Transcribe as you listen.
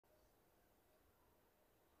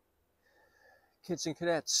Kids and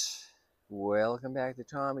cadets, welcome back to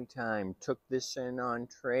Tommy Time. Took this in on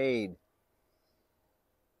trade.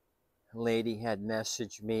 A lady had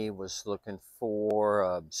messaged me, was looking for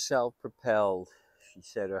a self-propelled. She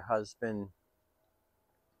said her husband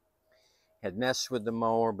had messed with the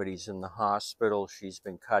mower, but he's in the hospital. She's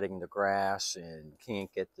been cutting the grass and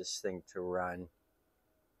can't get this thing to run.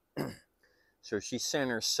 So she sent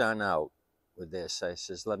her son out with this. I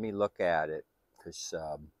says, let me look at it, because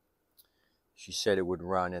she said it would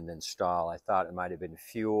run and then stall. I thought it might have been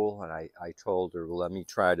fuel, and I told her, well, let me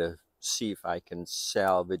try to see if I can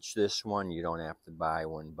salvage this one. You don't have to buy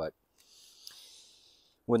one. But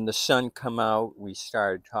when the sun come out, we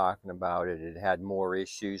started talking about it. It had more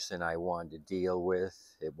issues than I wanted to deal with.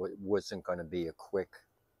 It wasn't going to be a quick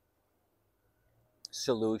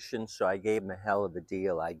solution, so I gave him a hell of a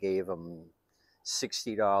deal. I gave him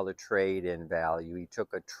 $60 trade-in value. He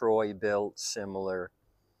took a Troy-Bilt, similar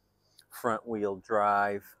front-wheel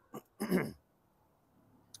drive.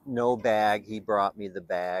 No bag. He brought me the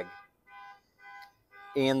bag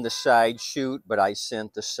and the side chute, but I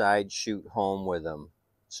sent the side chute home with him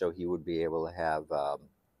so he would be able to have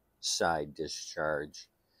side discharge.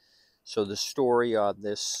 So the story on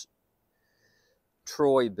this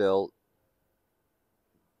Troy-Bilt,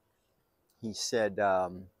 he said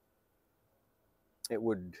it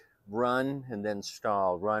would run and then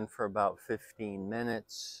stall, run for about 15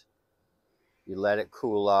 minutes. You let it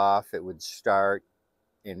cool off, it would start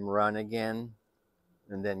and run again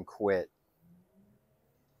and then quit.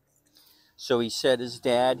 So he said his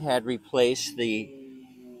dad had replaced the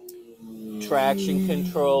traction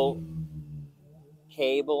control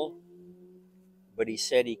cable, but he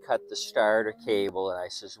said he cut the starter cable. And I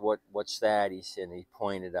says, what's that? He said, he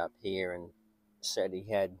pointed up here and said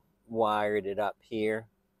he had wired it up here.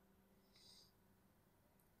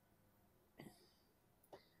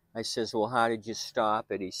 I says, well, how did you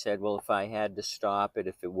stop it? He said, well, if I had to stop it,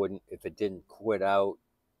 if it didn't quit out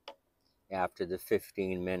after the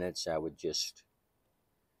 15 minutes, I would just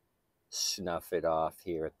snuff it off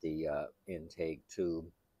here at the intake tube.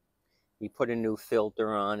 He put a new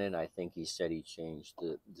filter on it. I think he said he changed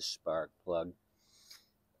the spark plug.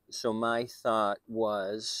 So my thought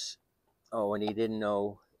was, oh, and he didn't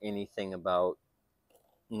know anything about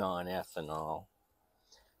non-ethanol.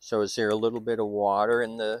 So is there a little bit of water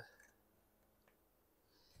in the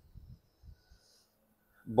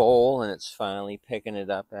bowl and it's finally picking it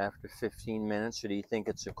up after 15 minutes? Or do you think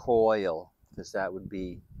it's a coil? Because that would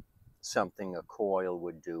be something a coil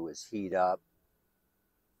would do, is heat up,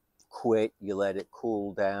 quit, you let it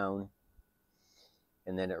cool down,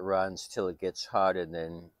 and then it runs till it gets hot and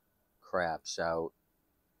then craps out.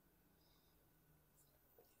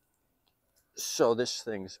 So this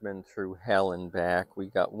thing's been through hell and back. We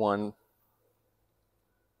got one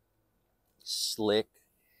slick.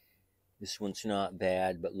 This one's not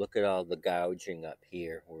bad, but look at all the gouging up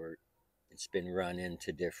here where it's been run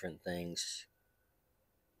into different things.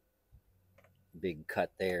 Big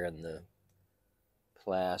cut there in the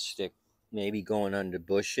plastic, maybe going under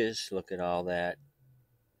bushes. Look at all that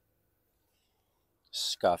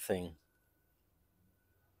scuffing.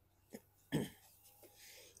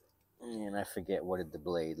 And I forget, what did the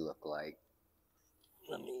blade look like?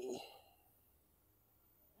 Let me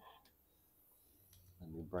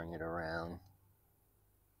bring it around.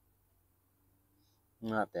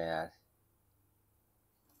 Not bad.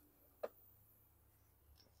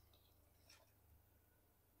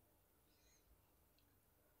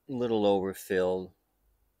 A little overfilled,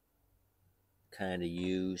 kind of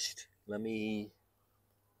used. Let me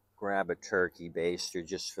grab a turkey baster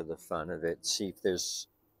just for the fun of it, see if there's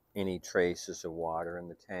any traces of water in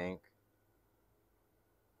the tank.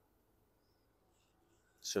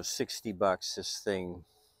 So 60 bucks, this thing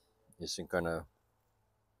isn't gonna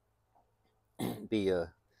be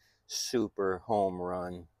a super home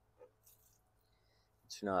run.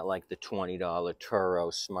 It's not like the $20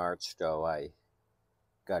 Turo Smart Stove I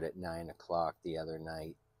got at 9 o'clock the other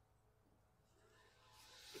night.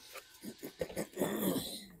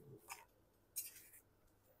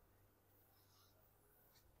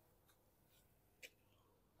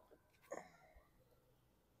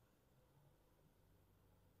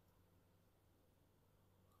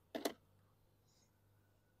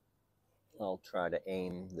 I'll try to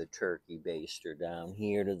aim the turkey baster down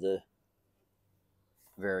here to the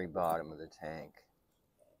very bottom of the tank.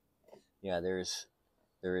 Yeah, there is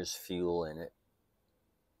fuel in it.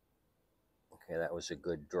 Okay, that was a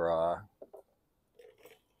good draw.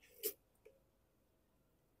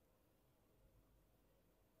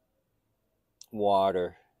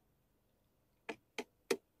 Water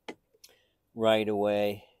right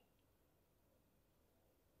away.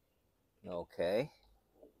 Okay.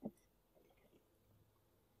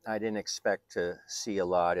 I didn't expect to see a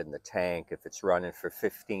lot in the tank. If it's running for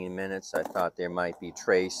 15 minutes, I thought there might be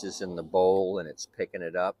traces in the bowl and it's picking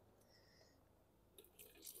it up.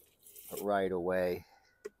 But right away,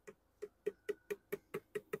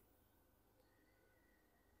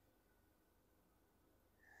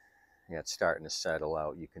 yeah, it's starting to settle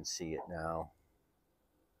out. You can see it now.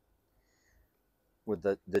 With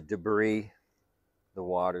the debris, the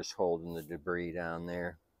water's holding the debris down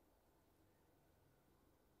there.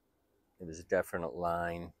 There's a definite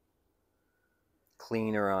line.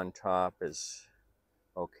 Cleaner on top is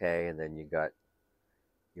okay, and then you got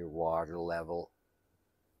your water level,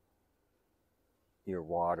 your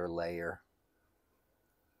water layer.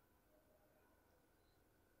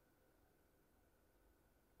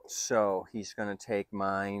 So he's going to take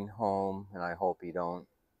mine home, and I hope he don't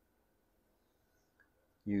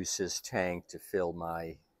use his tank to fill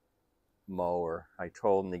my mower. I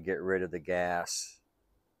told him to get rid of the gas.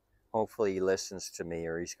 Hopefully he listens to me,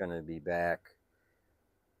 or he's going to be back.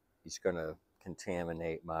 He's going to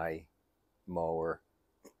contaminate my mower.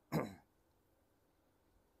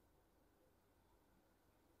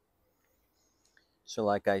 So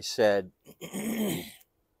like I said,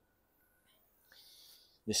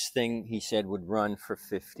 this thing, he said, would run for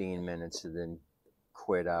 15 minutes and then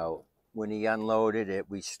quit out. When he unloaded it,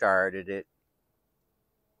 we started it,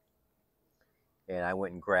 and I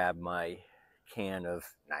went and grabbed my can of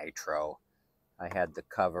nitro. I had the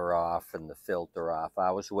cover off and the filter off.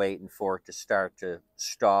 I was waiting for it to start to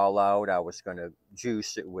stall out. I was going to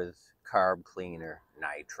juice it with carb cleaner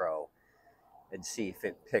nitro and see if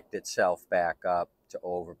it picked itself back up to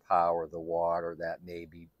overpower the water that may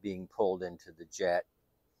be being pulled into the jet.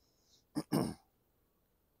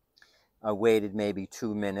 I waited maybe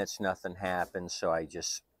 2 minutes, nothing happened, so I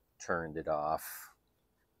just turned it off.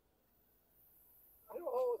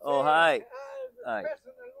 Oh, hi. Hi.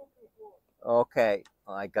 Okay,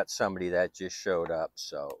 well, I got somebody that just showed up,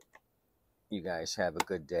 so you guys have a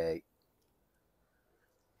good day.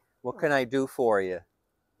 What can I do for you?